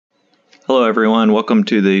Hello everyone, welcome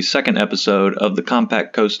to the second episode of the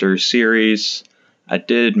Compact Coaster series. I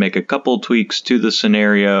did make a couple tweaks to the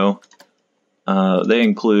scenario. They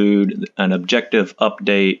include an objective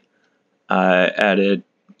update. I added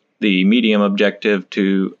the medium objective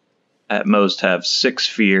to at most have 6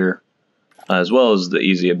 fear, as well as the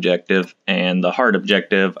easy objective, and the hard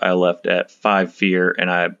objective I left at 5 fear,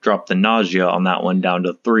 and I dropped the nausea on that one down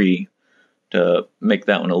to 3 to make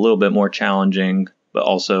that one a little bit more challenging. But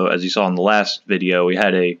also, as you saw in the last video, we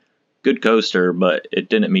had a good coaster, but it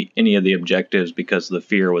didn't meet any of the objectives because the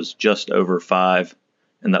fear was just over 5,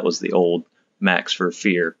 and that was the old max for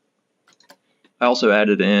fear. I also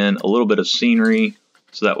added in a little bit of scenery,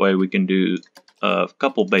 so that way we can do a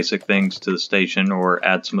couple basic things to the station or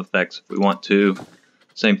add some effects if we want to.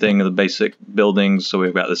 Same thing with the basic buildings, so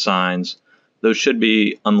we've got the signs. Those should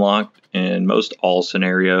be unlocked in most all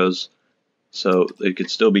scenarios, so they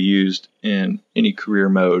could still be used in any career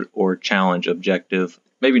mode or challenge objective.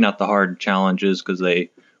 Maybe not the hard challenges because they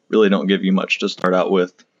really don't give you much to start out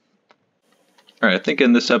with. Alright, I think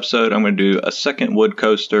in this episode I'm going to do a second wood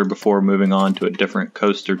coaster before moving on to a different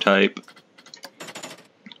coaster type.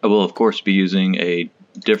 I will of course be using a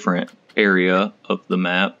different area of the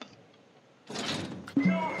map.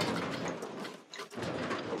 I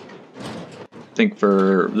think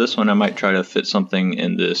for this one I might try to fit something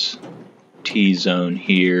in this T-zone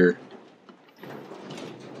here.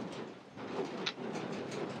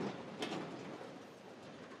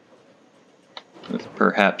 With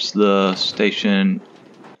perhaps the station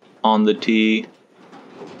on the T.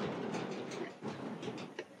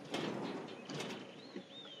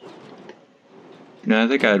 No, I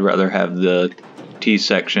think I'd rather have the T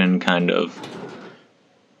section kind of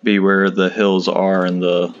be where the hills are and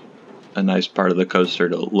a nice part of the coaster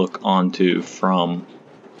to look onto from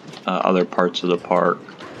other parts of the park.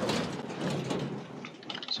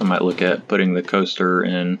 So I might look at putting the coaster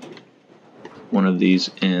in one of these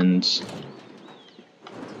ends.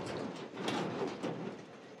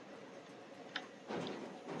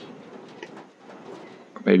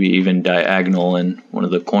 Or maybe even diagonal in one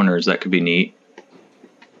of the corners. That could be neat.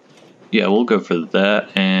 Yeah, we'll go for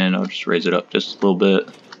that, and I'll just raise it up just a little bit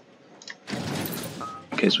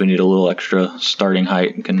in case we need a little extra starting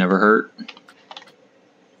height. It can never hurt.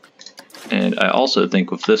 And I also think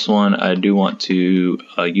with this one, I do want to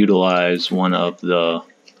utilize one of the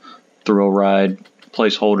thrill ride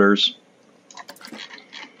placeholders.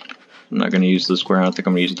 I'm not going to use the square. I think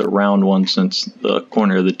I'm going to use the round one since the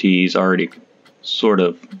corner of the T is already sort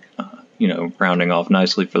of, rounding off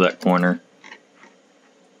nicely for that corner.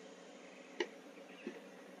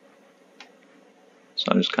 So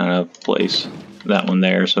I'll just kind of place that one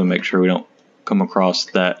there so make sure we don't come across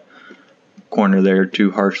that corner there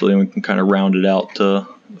too harshly, and we can kind of round it out to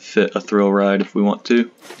fit a thrill ride if we want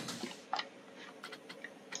to.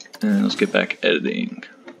 And let's get back editing.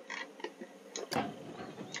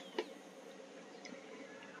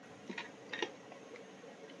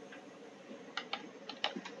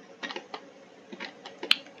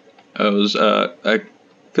 I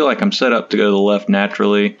feel like I'm set up to go to the left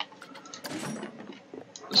naturally,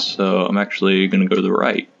 so I'm actually going to go to the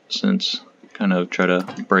right since kind of try to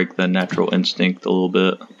break the natural instinct a little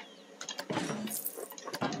bit.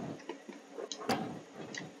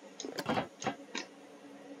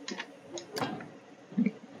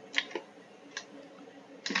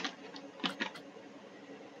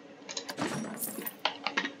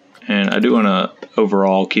 And I do want to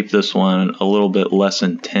overall keep this one a little bit less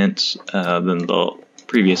intense than the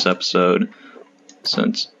previous episode,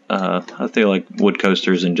 since I feel like wood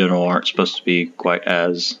coasters in general aren't supposed to be quite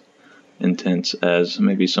as intense as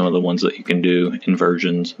maybe some of the ones that you can do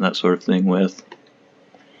inversions and that sort of thing with.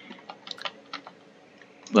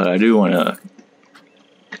 But I do want to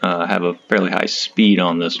have a fairly high speed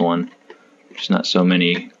on this one, just not so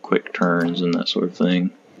many quick turns and that sort of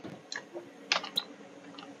thing.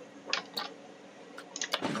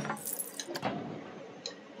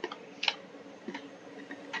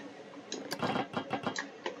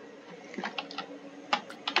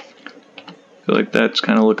 I feel like that's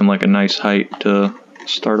kind of looking like a nice height to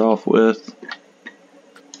start off with.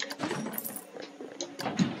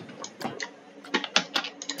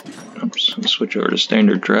 I'm just going to switch over to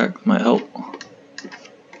standard track, might help.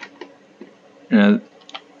 And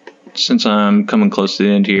since I'm coming close to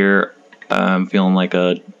the end here, I'm feeling like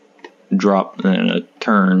a drop and a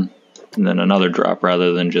turn and then another drop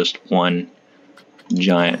rather than just one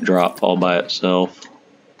giant drop all by itself.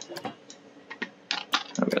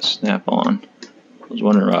 I've got snap on. I was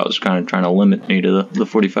wondering why I was kind of trying to limit me to the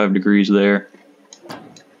 45 degrees there.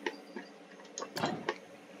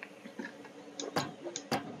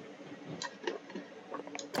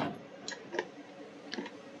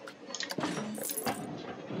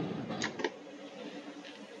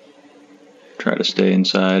 try to stay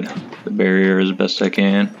inside the barrier as best I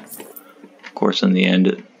can. Of course, in the end,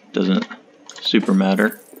 it doesn't super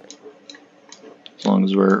matter. As long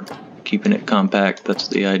as we're keeping it compact, that's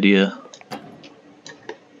the idea.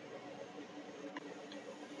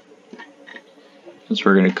 Since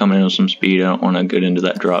we're going to come in with some speed, I don't want to get into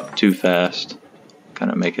that drop too fast.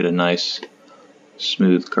 Kind of make it a nice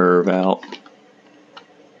smooth curve out.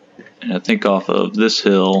 And I think off of this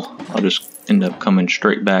hill, I'll just end up coming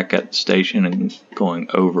straight back at the station and going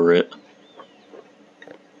over it.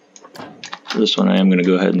 For this one, I am going to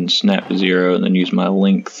go ahead and snap to 0 and then use my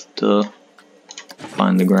length to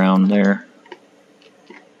find the ground there.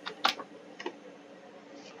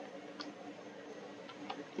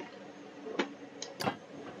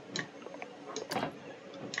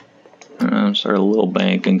 Start a little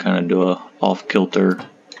bank and kind of do a off-kilter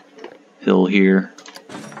hill here.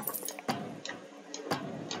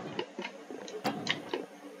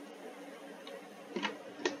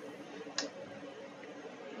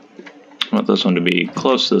 I want this one to be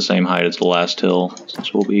close to the same height as the last hill,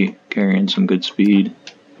 since we'll be carrying some good speed.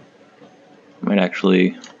 I might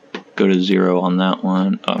actually go to 0 on that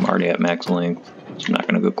one. Oh, I'm already at max length, so I'm not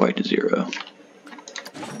going to go quite to 0.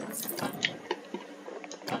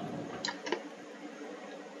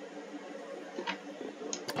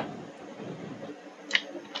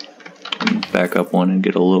 Back up one and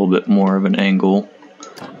get a little bit more of an angle.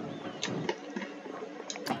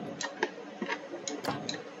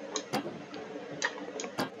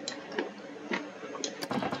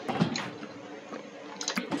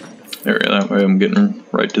 There we go, that way I'm getting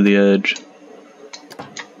right to the edge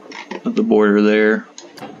of the border there.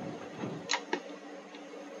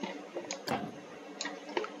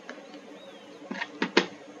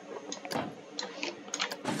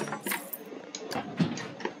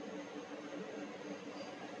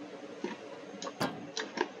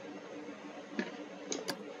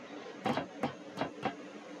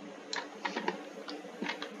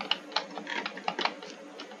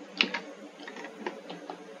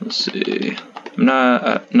 Let's see, I'm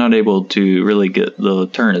not able to really get the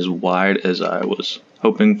turn as wide as I was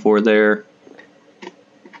hoping for there.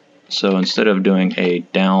 So instead of doing a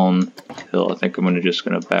downhill, I think I'm just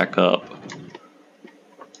going to back up.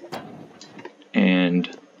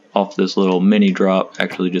 And off this little mini drop,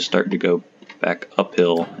 actually just start to go back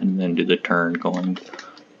uphill and then do the turn going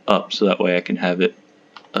up, so that way I can have it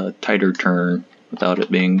a tighter turn without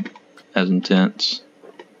it being as intense.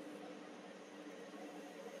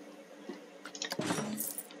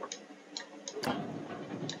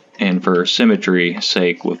 And for symmetry's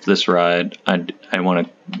sake with this ride, I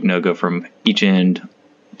want to go from each end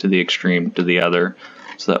to the extreme to the other,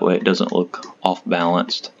 so that way it doesn't look off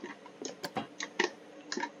balanced.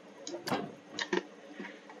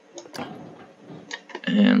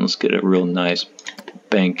 And let's get a real nice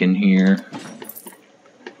bank in here.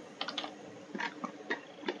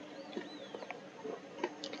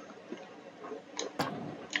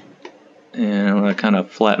 And I'm going to kind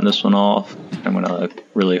of flatten this one off. I'm going to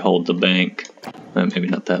really hold the bank, maybe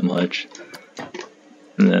not that much,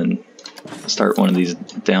 and then start one of these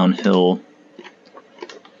downhill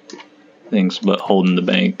things, but holding the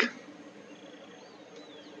bank.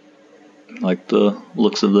 Like the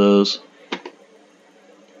looks of those.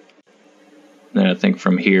 Then I think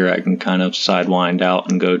from here I can kind of sidewind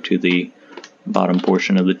out and go to the bottom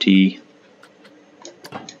portion of the T.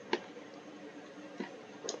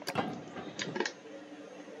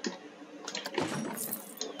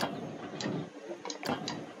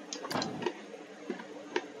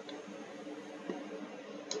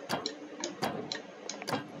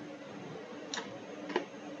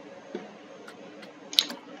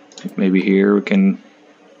 Maybe here we can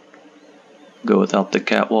go without the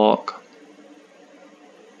catwalk.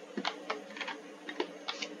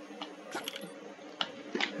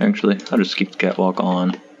 Actually, I'll just keep the catwalk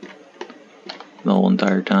on the whole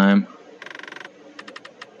entire time.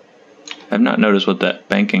 I've not noticed what that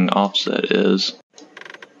banking offset is.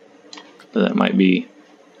 But that might be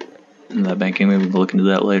in that banking, maybe we'll look into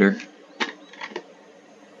that later.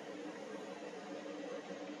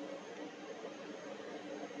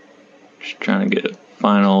 Trying to get a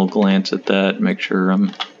final glance at that, make sure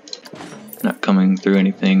I'm not coming through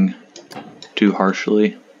anything too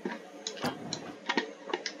harshly.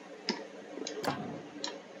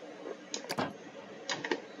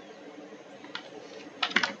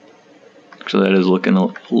 So that is looking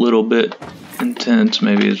a little bit intense,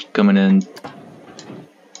 maybe it's coming in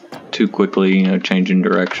too quickly, changing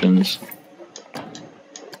directions.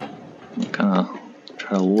 Kind of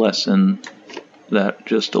try to lessen that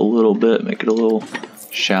just a little bit, make it a little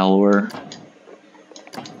shallower.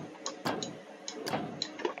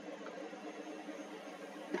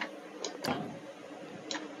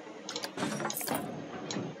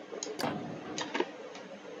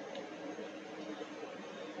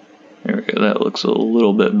 that looks a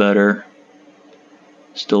little bit better.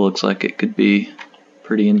 Still looks like it could be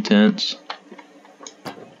pretty intense.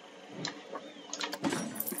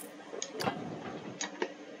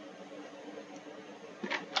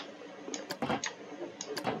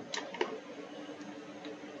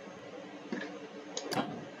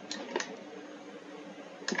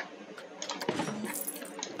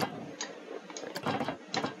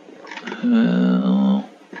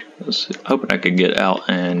 Let's see. Hoping I could get out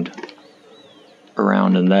and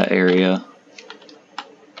around in that area.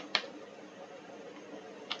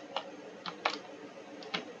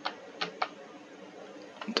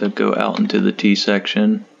 To go out into the T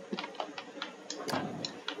section.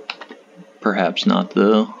 Perhaps not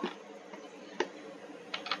though.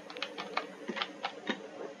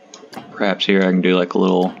 Perhaps here I can do like a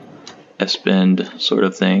little S-bend sort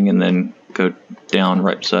of thing and then go down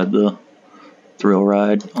right beside the thrill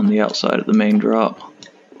ride on the outside of the main drop.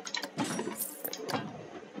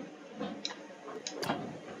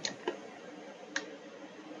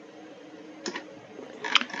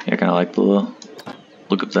 Yeah, I kind of like the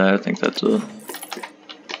look of that. I think that's a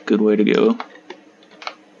good way to go.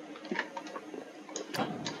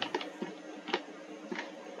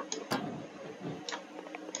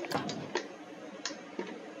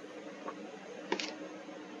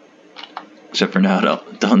 Except for now, I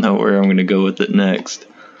don't know where I'm going to go with it next.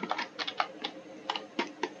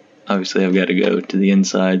 Obviously, I've got to go to the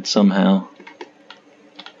inside somehow.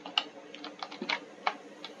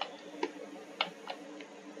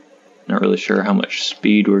 Not really sure how much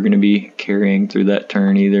speed we're going to be carrying through that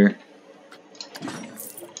turn either.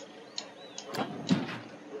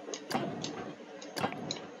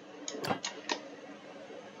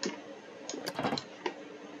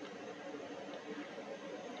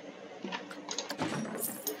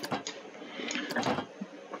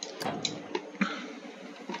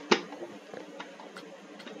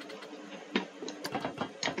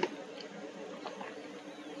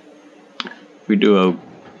 If we do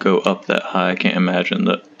go up that high, I can't imagine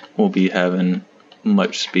that we'll be having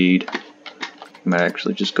much speed. I might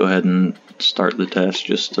actually just go ahead and start the test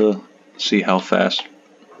just to see how fast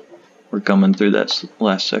we're coming through that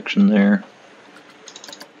last section there.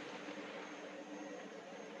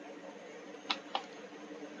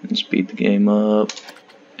 And speed the game up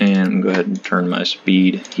and go ahead and turn my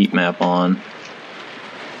speed heat map on.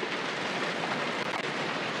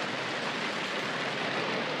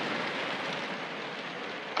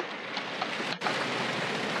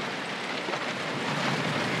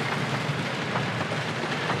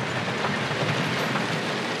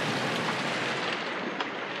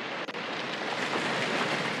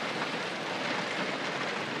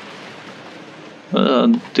 A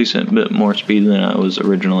decent bit more speed than I was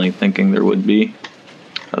originally thinking there would be.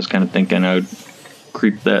 I was kind of thinking I would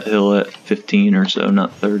creep that hill at 15 or so,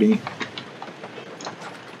 not 30.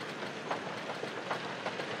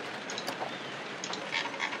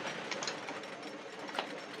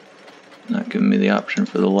 Not giving me the option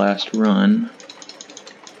for the last run.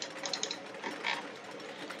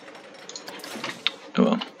 Oh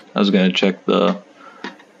well, I was going to check the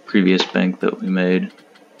previous bank that we made.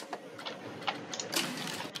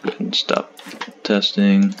 Go ahead and stop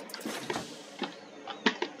testing.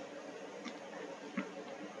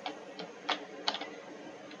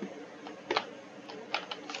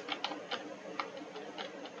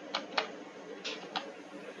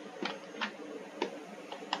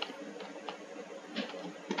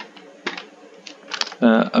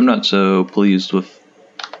 I'm not so pleased with,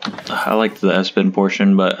 I like the S-bend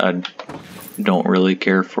portion, but I don't really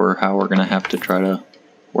care for how we're going to have to try to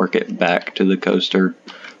work it back to the coaster.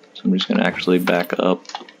 So I'm just going to actually back up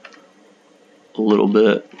a little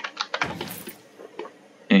bit,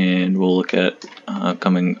 and we'll look at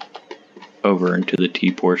coming over into the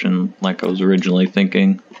T portion like I was originally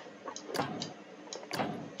thinking.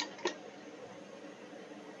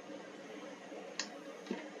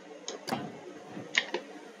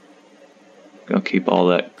 Gonna keep all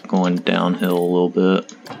that going downhill a little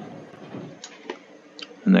bit,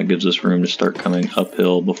 and that gives us room to start coming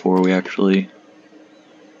uphill before we actually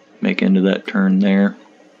make into that turn there.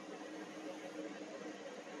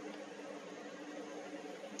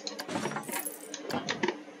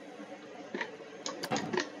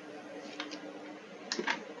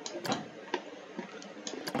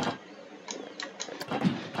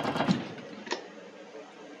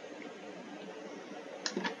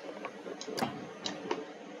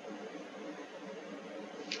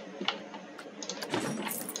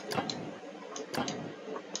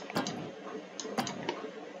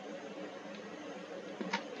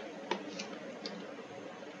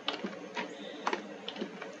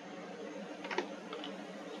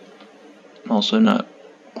 Also not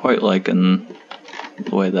quite liking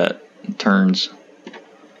the way that turns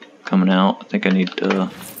coming out. I think I need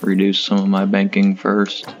to reduce some of my banking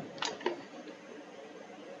first.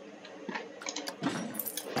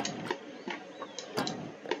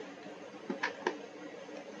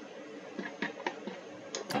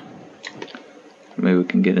 Maybe we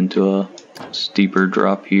can get into a steeper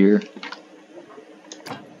drop here.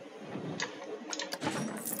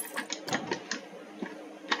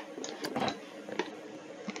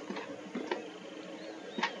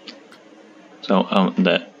 So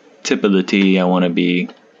that tip of the T, I want to be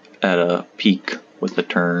at a peak with the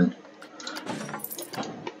turn,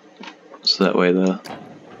 so that way the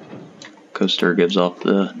coaster gives off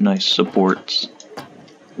the nice supports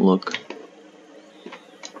look.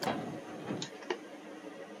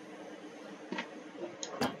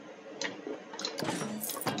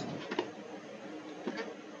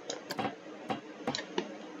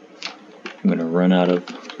 I'm going to run out of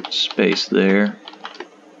space there.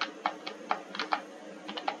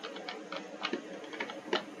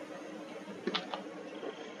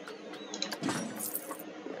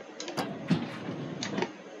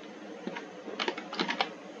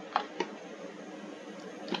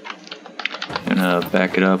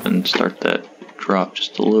 Back it up and start that drop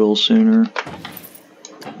just a little sooner.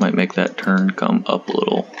 Might make that turn come up a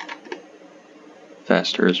little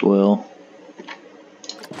faster as well.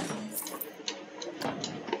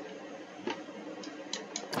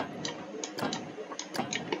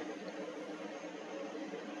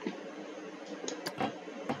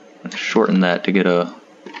 Shorten that to get a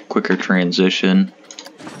quicker transition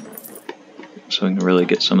so we can really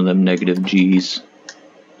get some of them negative G's.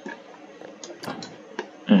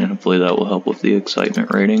 And hopefully that will help with the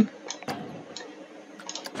excitement rating.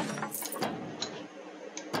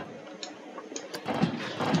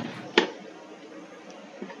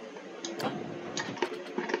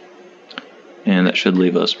 And that should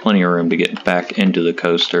leave us plenty of room to get back into the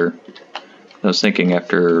coaster. I was thinking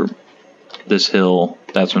after this hill,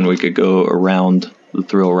 that's when we could go around the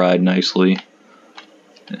thrill ride nicely.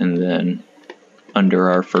 And then under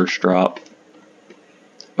our first drop,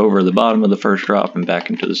 over the bottom of the first drop and back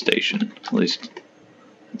into the station. At least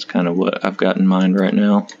that's kind of what I've got in mind right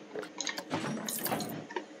now.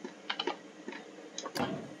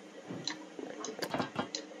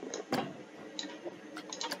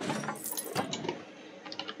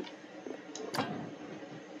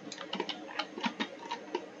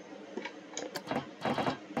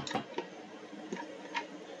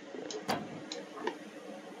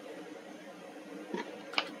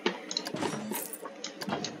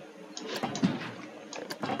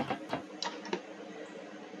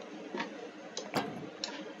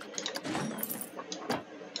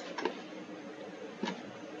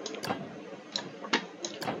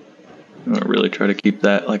 I'm going to really try to keep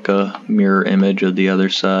that like a mirror image of the other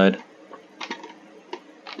side.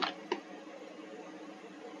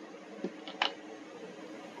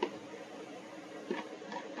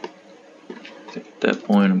 At that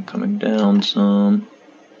point I'm coming down some.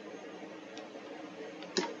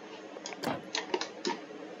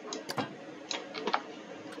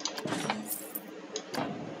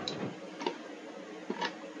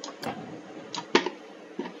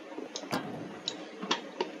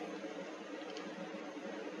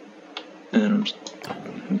 And I'm just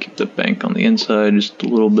gonna keep the bank on the inside just a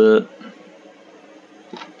little bit.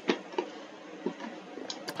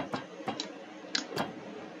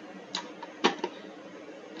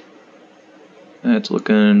 That's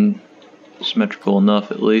looking symmetrical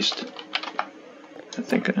enough, at least. I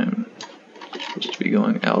think I'm supposed to be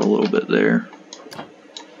going out a little bit there.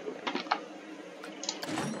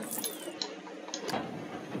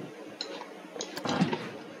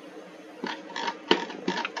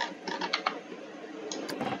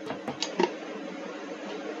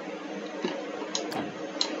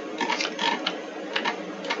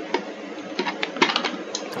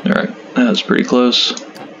 Alright, that's pretty close.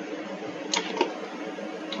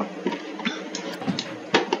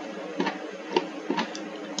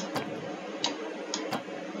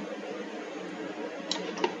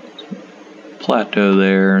 Plateau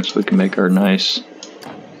there so we can make our nice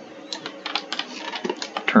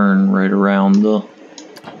turn right around the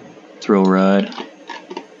thrill ride.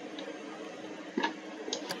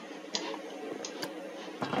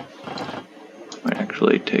 Might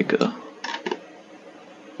actually take a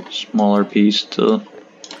smaller piece to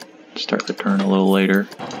start the turn a little later.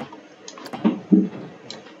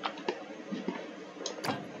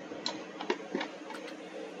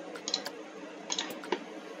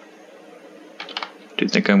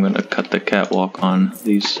 I think I'm going to cut the catwalk on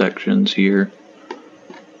these sections here.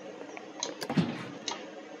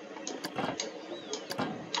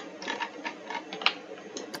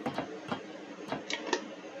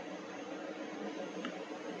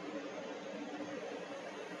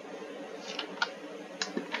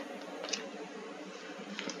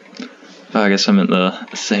 I guess I'm in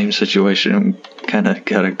the same situation. I'm kind of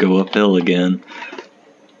gotta go uphill again.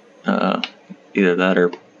 Either that or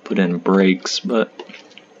put in brakes, but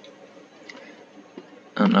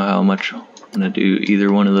I don't know how much I'm gonna do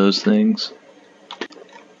either one of those things.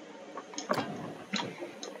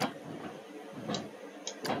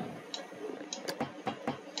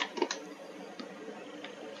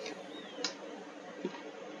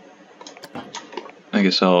 I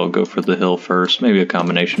guess I'll go for the hill first. Maybe a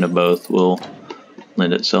combination of both will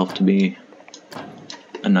lend itself to be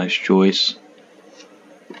a nice choice.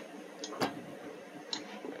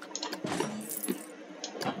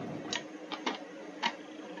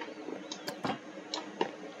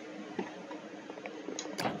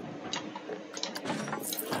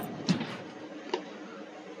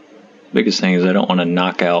 Biggest thing is I don't want to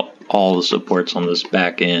knock out all the supports on this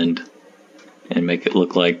back end and make it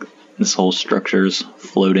look like this whole structure's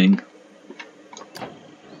floating.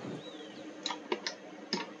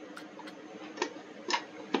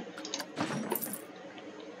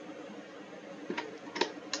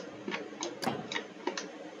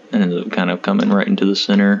 And ends up kind of coming right into the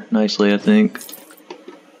center nicely, I think.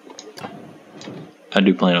 I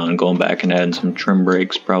do plan on going back and adding some trim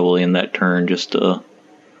brakes probably in that turn just to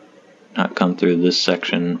not come through this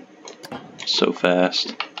section so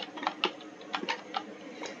fast.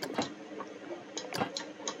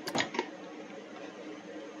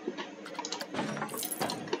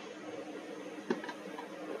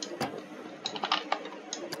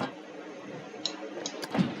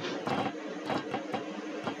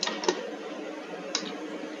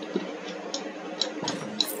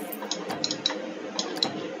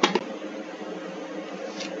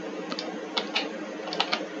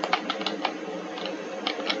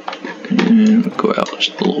 And go out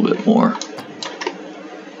just a little bit more.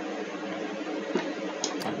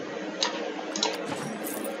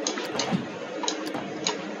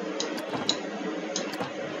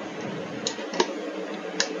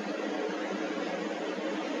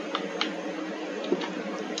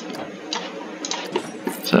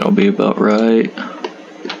 So that'll be about right.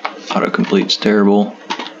 Autocomplete's terrible.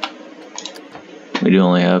 We do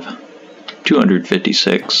only have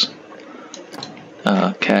 256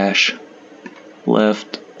 cash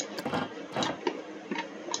left.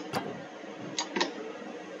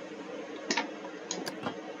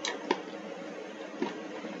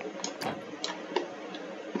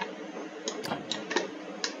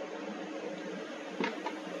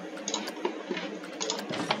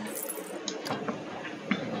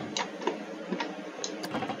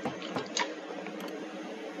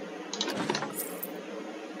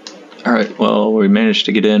 Alright, well, we managed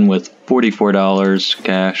to get in with $44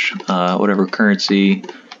 cash, whatever currency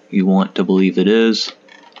you want to believe it is,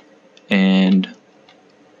 and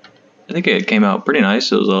I think it came out pretty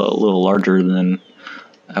nice. It was a little larger than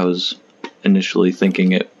I was initially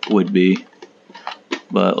thinking it would be,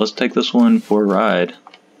 but let's take this one for a ride.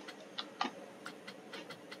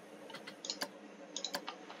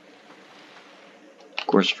 Of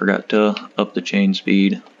course, forgot to up the chain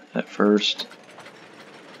speed at first.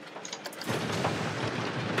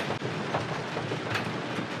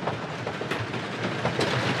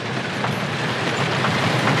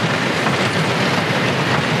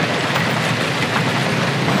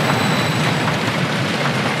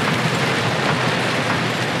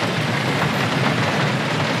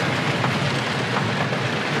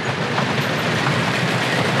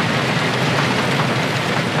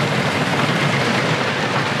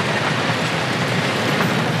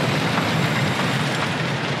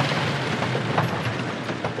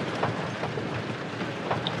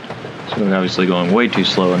 So we're obviously going way too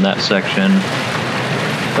slow in that section.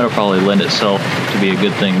 That'll probably lend itself to be a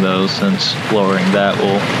good thing though, since lowering that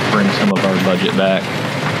will bring some of our budget back.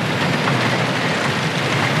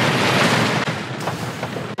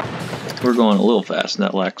 We're going a little fast in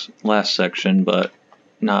that last section, but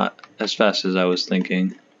not as fast as I was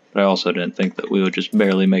thinking. But I also didn't think that we would just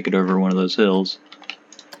barely make it over one of those hills.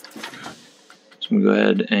 So I'm going to go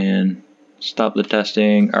ahead and stop the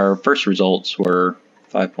testing. Our first results were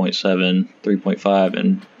 5.7, 3.5,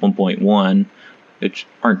 and 1.1, which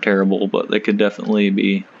aren't terrible, but they could definitely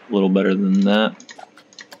be a little better than that.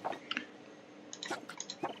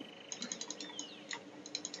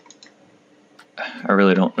 I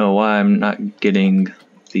really don't know why I'm not getting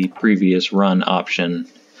the previous run option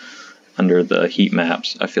under the heat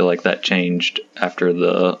maps. I feel like that changed after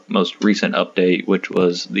the most recent update, which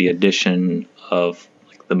was the addition of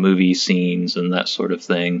like the movie scenes and that sort of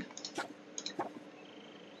thing.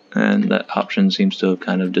 And that option seems to have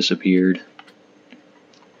kind of disappeared,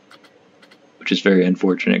 which is very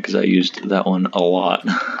unfortunate because I used that one a lot.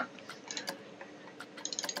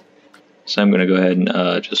 So I'm going to go ahead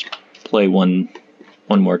and just play one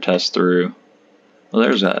more test through. Well,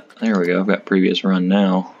 there's that. There we go. I've got previous run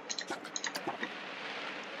now.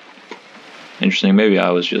 Interesting. Maybe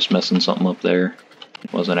I was just messing something up there.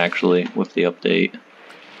 It wasn't actually with the update.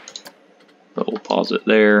 But we'll pause it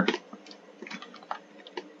there.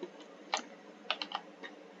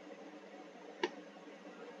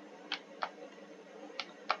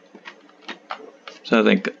 So I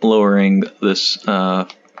think lowering this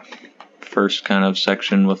first kind of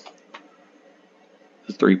section with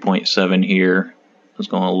the 3.7 here was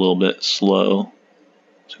going a little bit slow.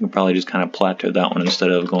 So we can probably just kind of plateau that one instead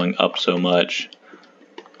of going up so much.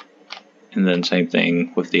 And then same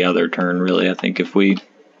thing with the other turn, really. I think if we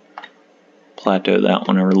plateau that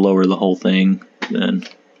one or lower the whole thing, then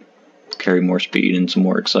carry more speed and some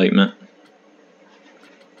more excitement.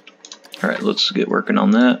 Alright, let's get working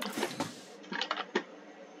on that.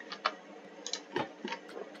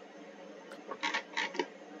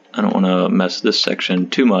 I don't want to mess this section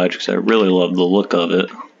too much because I really love the look of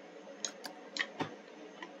it.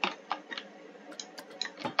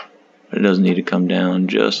 But it does need to come down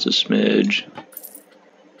just a smidge.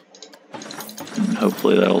 And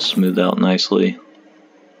hopefully that'll smooth out nicely.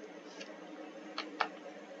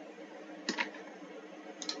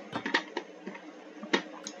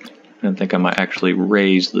 I think I might actually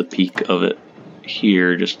raise the peak of it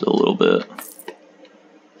here just a little bit.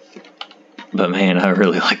 But man, I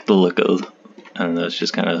really like the look of, I don't know, it's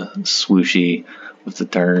just kind of swooshy with the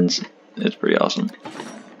turns. It's pretty awesome.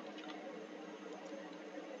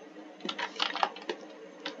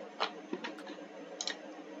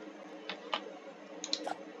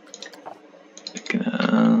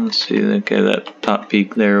 Let's see, okay, that top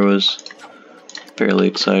peak there was fairly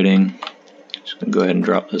exciting. Just gonna go ahead and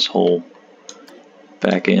drop this whole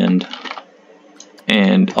back end.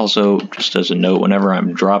 And also, just as a note, whenever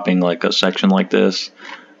I'm dropping like a section like this,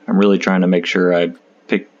 I'm really trying to make sure I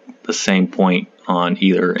pick the same point on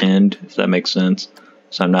either end, if that makes sense.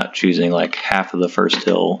 So I'm not choosing like half of the first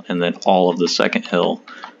hill and then all of the second hill,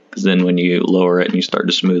 because then when you lower it and you start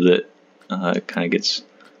to smooth it, it kind of gets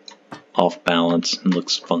off balance and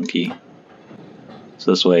looks funky.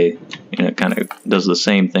 So this way, you know, it kind of does the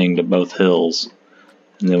same thing to both hills,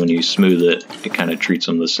 and then when you smooth it, it kind of treats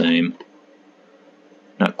them the same.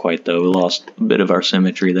 Not quite though, we lost a bit of our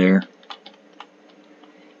symmetry there.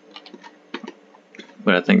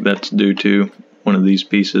 But I think that's due to one of these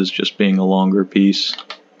pieces just being a longer piece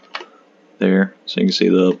there. So you can see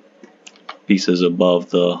the pieces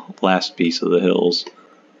above the last piece of the hills.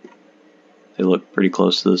 They look pretty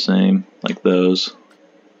close to the same, like those.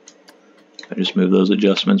 I just move those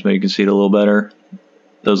adjustments, maybe you can see it a little better.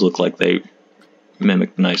 Those look like they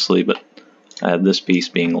mimic nicely, but I had this piece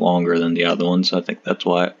being longer than the other one, so I think that's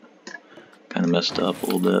why it kind of messed up a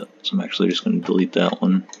little bit. So I'm actually just going to delete that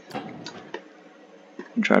one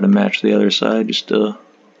and try to match the other side just a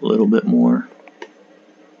little bit more.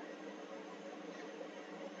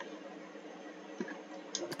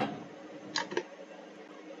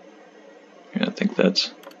 Yeah, I think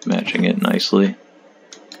that's matching it nicely.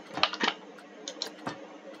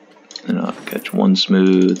 And I'll catch one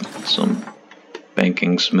smooth, some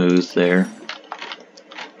banking smooth there.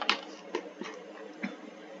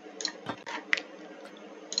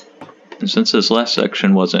 And since this last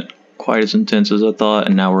section wasn't quite as intense as I thought,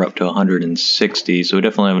 and now we're up to 160, so we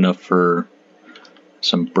definitely have enough for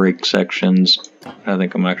some break sections. I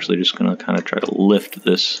think I'm actually just going to kind of try to lift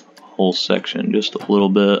this whole section just a little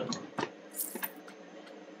bit,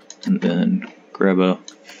 and then grab a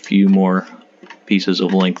few more pieces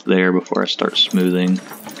of length there before I start smoothing.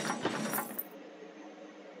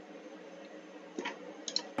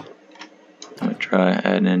 I'm going to try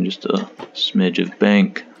adding in just a smidge of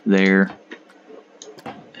bank there,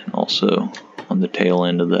 and also on the tail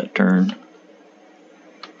end of that turn.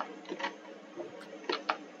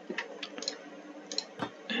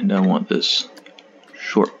 And I want this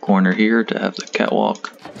short corner here to have the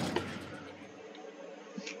catwalk.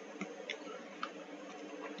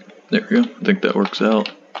 There we go, I think that works out.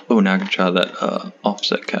 Oh, now I can try that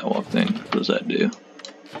offset catwalk thing. What does that do?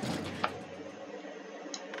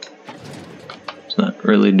 It's not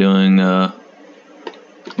really doing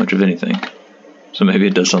much of anything. So maybe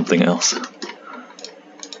it does something else.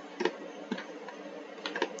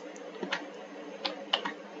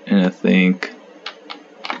 And I think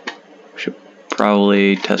we should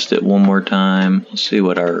probably test it one more time. Let's see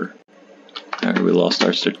what we lost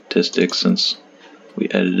our statistics since we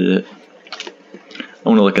edited it. I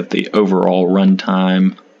want to look at the overall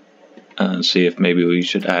runtime and see if maybe we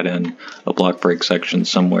should add in a block break section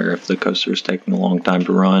somewhere if the coaster is taking a long time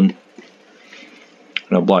to run.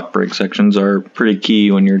 block break sections are pretty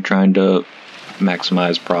key when you're trying to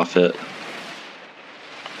maximize profit.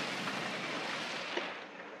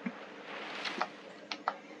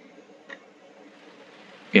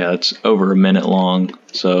 Yeah, it's over a minute long,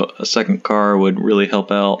 so a second car would really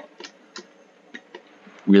help out.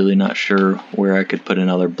 Really not sure where I could put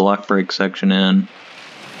another block break section in.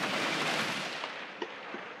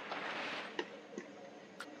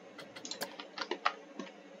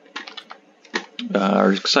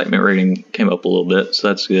 Our excitement rating came up a little bit, so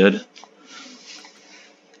that's good.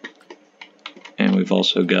 And we've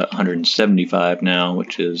also got 175 now,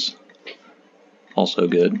 which is also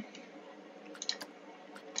good.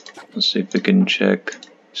 Let's see if we can check.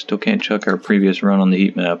 Still can't check our previous run on the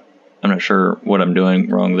heat map. I'm not sure what I'm doing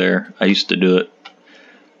wrong there. I used to do it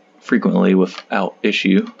frequently without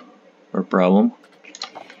issue or problem.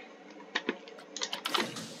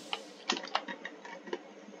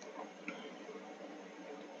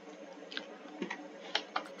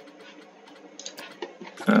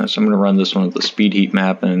 So I'm going to run this one with the speed heat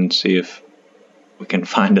map and see if we can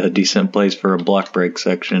find a decent place for a block break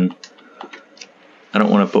section. I don't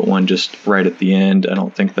want to put one just right at the end. I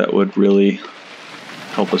don't think that would really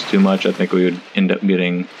help us too much. I think we would end up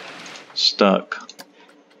getting stuck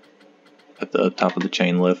at the top of the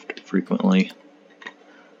chain lift frequently.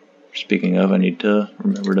 Speaking of, I need to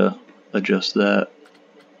remember to adjust that.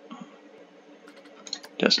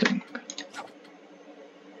 Testing.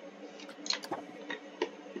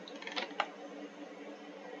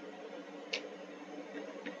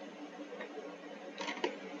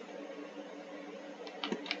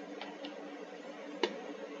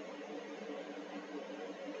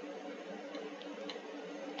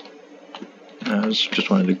 I just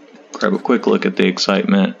wanted to grab a quick look at the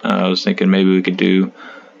excitement. I was thinking maybe we could do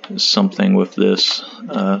something with this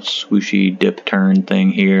swooshy dip turn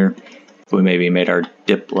thing here. If we maybe made our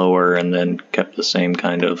dip lower and then kept the same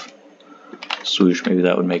kind of swoosh, maybe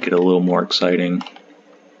that would make it a little more exciting.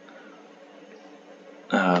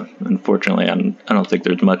 Unfortunately, I don't think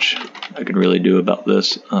there's much I could really do about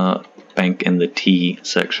this bank in the T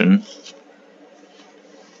section.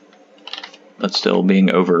 But still,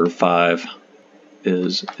 being over 5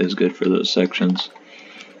 is good for those sections.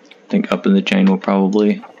 I think up in the chain will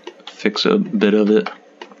probably fix a bit of it.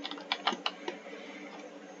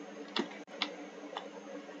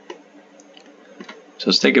 So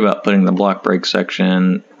let's think about putting the block break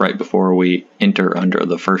section right before we enter under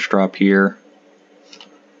the first drop here.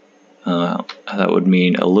 That would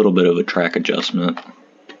mean a little bit of a track adjustment,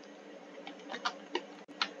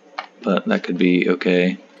 but that could be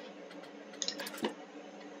okay.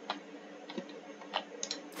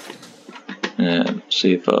 And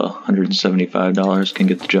see if $175 can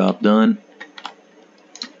get the job done.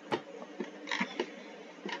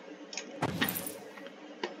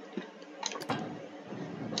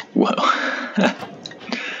 Whoa.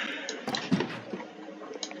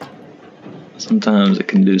 Sometimes it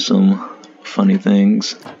can do some funny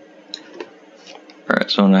things.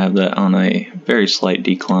 Alright, so I'm going to have that on a very slight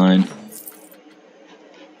decline.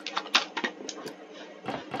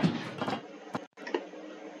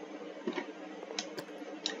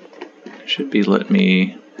 Should be letting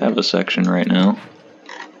me have a section right now.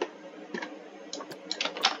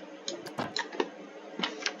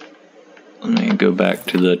 Let me go back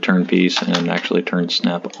to the turn piece and actually turn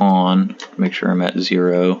snap on. Make sure I'm at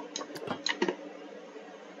 0.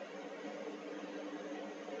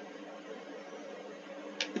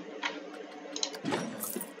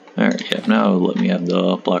 Alright, yeah, now let me have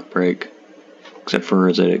the block break. Except for,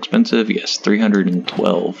 is it expensive? Yes,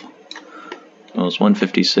 312. Well, it's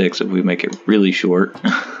 156 if we make it really short.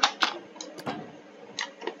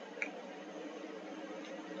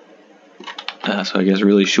 So I guess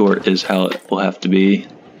really short is how it will have to be.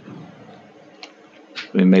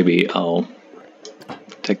 I mean, maybe I'll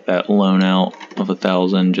take that loan out of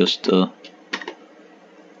 1,000 just to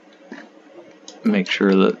make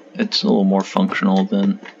sure that it's a little more functional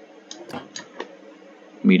than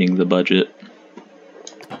meeting the budget.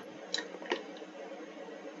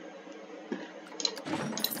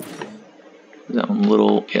 That one a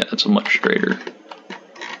little, yeah, it's a much straighter.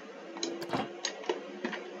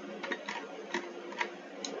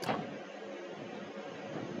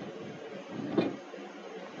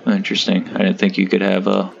 Interesting. I didn't think you could have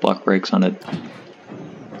block breaks on an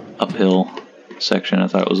uphill section. I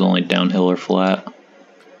thought it was only downhill or flat.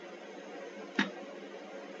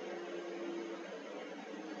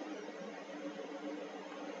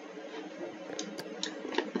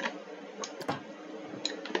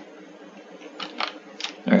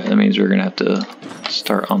 Alright, that means we're going to have to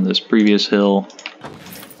start on this previous hill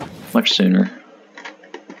much sooner.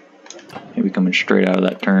 coming straight out of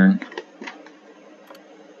that turn.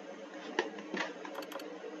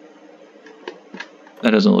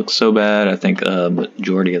 That doesn't look so bad. I think a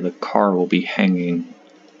majority of the car will be hanging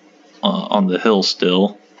on the hill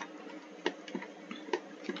still.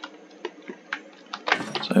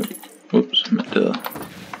 So, whoops, I meant to.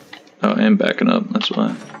 Oh, and backing up. That's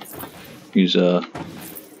why. Use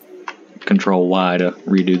Control Y to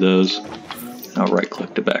redo those. I'll right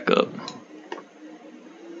click to back up.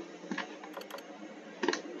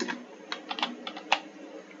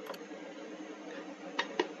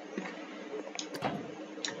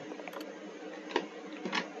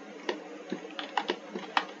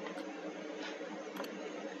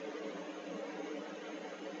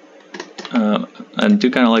 I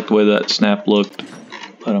do kind of like the way that snap looked,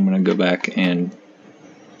 but I'm going to go back and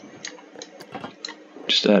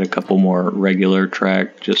just add a couple more regular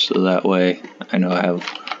track, just so that way I know I have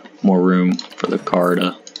more room for the car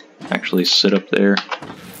to actually sit up there.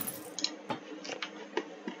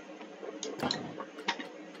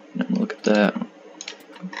 And look at that.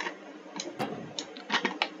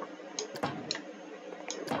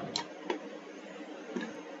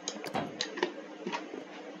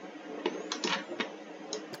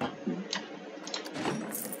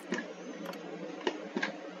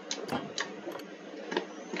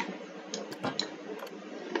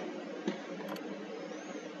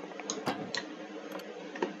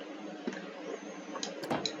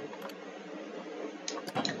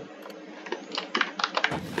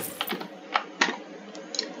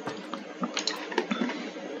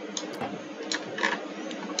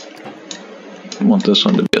 I want this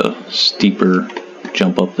one to be a steeper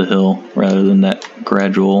jump up the hill rather than that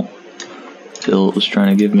gradual hill it was trying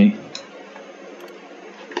to give me.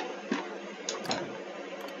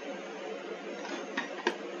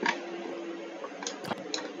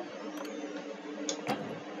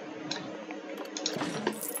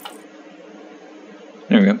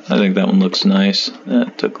 There we go. I think that one looks nice.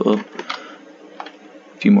 That took a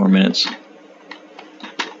few more minutes.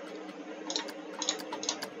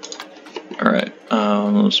 Alright,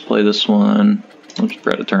 let's play this one. Oops,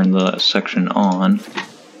 forgot to turn the section on.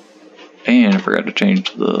 And I forgot to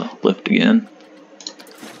change the lift again.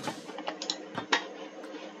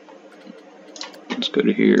 Let's go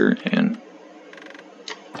to here and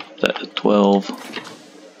put that to 12.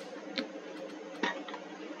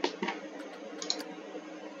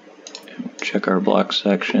 Check our block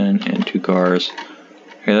section and 2 cars.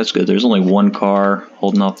 Okay, that's good. There's only 1 car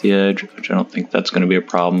holding off the edge, which I don't think that's going to be a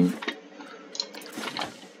problem.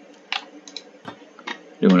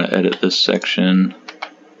 I do want to edit this section.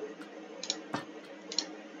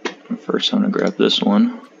 First, I'm going to grab this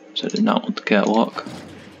one, because I did not want the catwalk.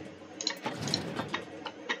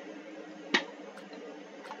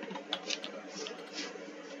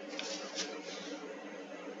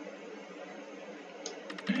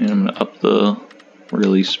 And I'm going to up the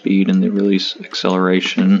release speed and the release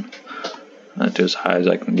acceleration to as high as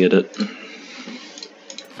I can get it.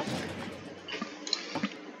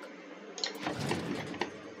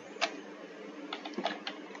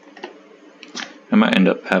 I might end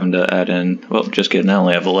up having to add in, well, just kidding, I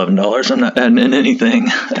only have $11, I'm not adding in anything.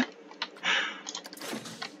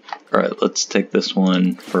 Alright, let's take this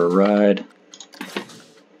one for a ride.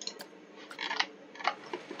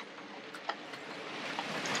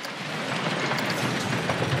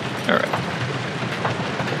 Alright.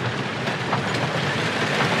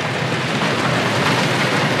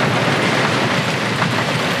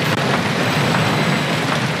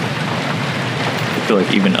 I feel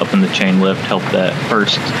like even up in the chain lift helped that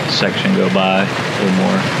first section go by a little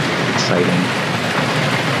more exciting.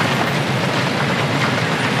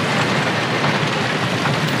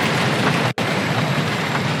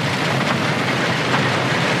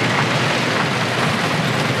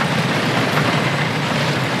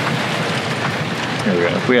 There we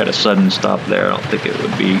go. If we had a sudden stop there, I don't think it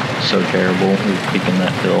would be so terrible. We're peaking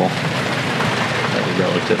that hill at a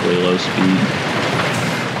relatively low speed.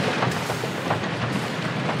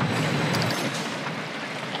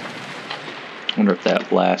 I wonder if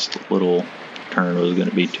that last little turn was going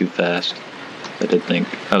to be too fast. I did think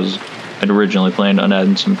I'd originally planned on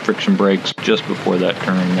adding some friction brakes just before that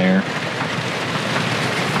turn there.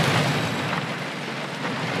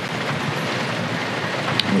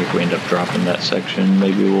 Maybe if we end up dropping that section,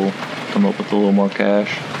 maybe we'll come up with a little more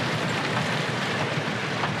cash.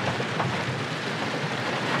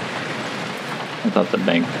 I thought the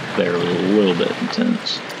bank there was a little bit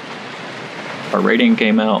intense. Our rating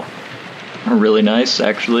came out really nice,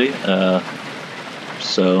 actually.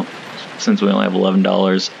 So since we only have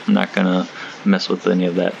 $11, I'm not gonna mess with any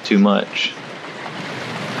of that too much.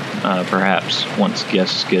 perhaps once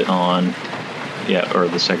guests get on, or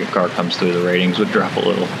the second car comes through, the ratings would drop a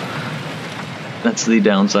little. That's the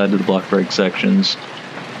downside to the block brake sections.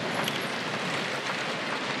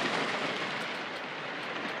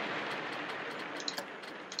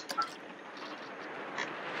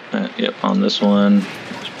 Yep, on this one,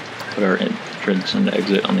 put our entrance and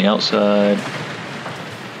exit on the outside.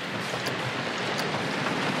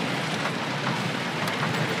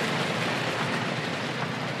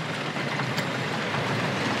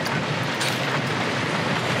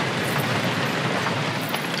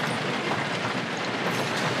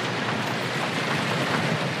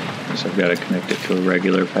 So I've got to connect it to a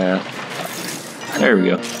regular path. There we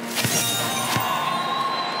go.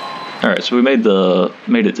 Alright, so we made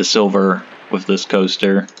it to silver with this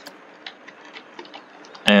coaster.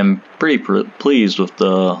 I'm pretty pleased with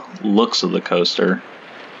the looks of the coaster.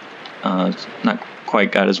 It's not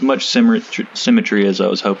quite got as much symmetry as I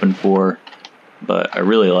was hoping for, but I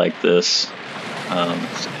really like this.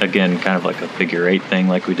 It's, again, kind of like a figure 8 thing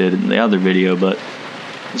like we did in the other video, but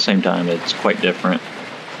at the same time it's quite different.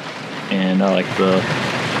 And I like the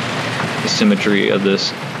symmetry of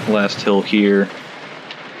this last hill here.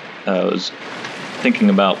 I was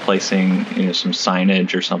thinking about placing some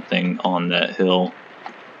signage or something on that hill,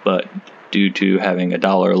 but due to having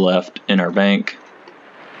 $1 left in our bank,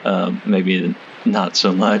 maybe not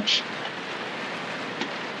so much.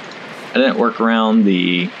 I didn't work around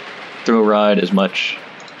the thrill ride as much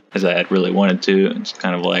as I had really wanted to. It's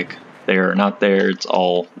kind of like there or not there, it's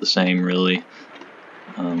all the same really.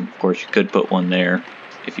 Of course you could put one there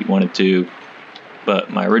if you wanted to,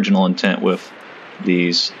 but my original intent with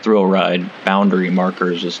these thrill ride boundary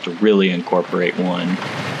markers was to really incorporate one.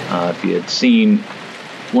 If you had seen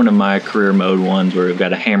one of my career mode ones where we've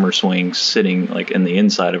got a hammer swing sitting like in the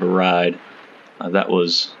inside of a ride, that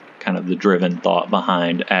was kind of the driven thought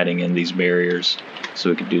behind adding in these barriers,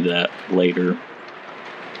 so we could do that later.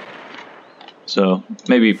 So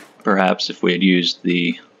maybe perhaps if we had used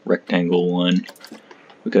the rectangle one,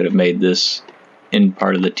 we could have made this in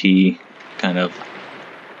part of the T kind of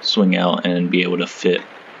swing out and be able to fit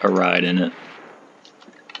a ride in it.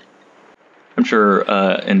 I'm sure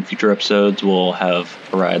in future episodes we'll have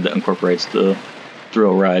a ride that incorporates the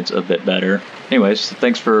thrill rides a bit better. Anyways,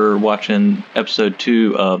 thanks for watching episode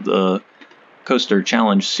 2 of the Coaster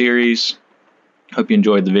Challenge series. Hope you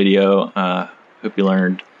enjoyed the video. Hope you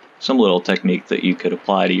learned some little technique that you could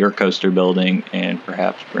apply to your coaster building and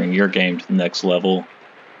perhaps bring your game to the next level.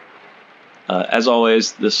 As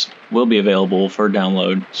always, this will be available for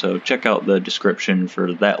download, so check out the description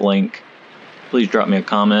for that link. Please drop me a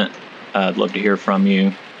comment. I'd love to hear from you.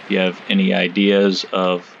 If you have any ideas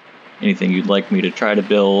of anything you'd like me to try to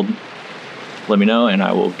build, let me know and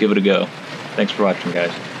I will give it a go. Thanks for watching,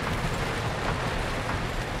 guys.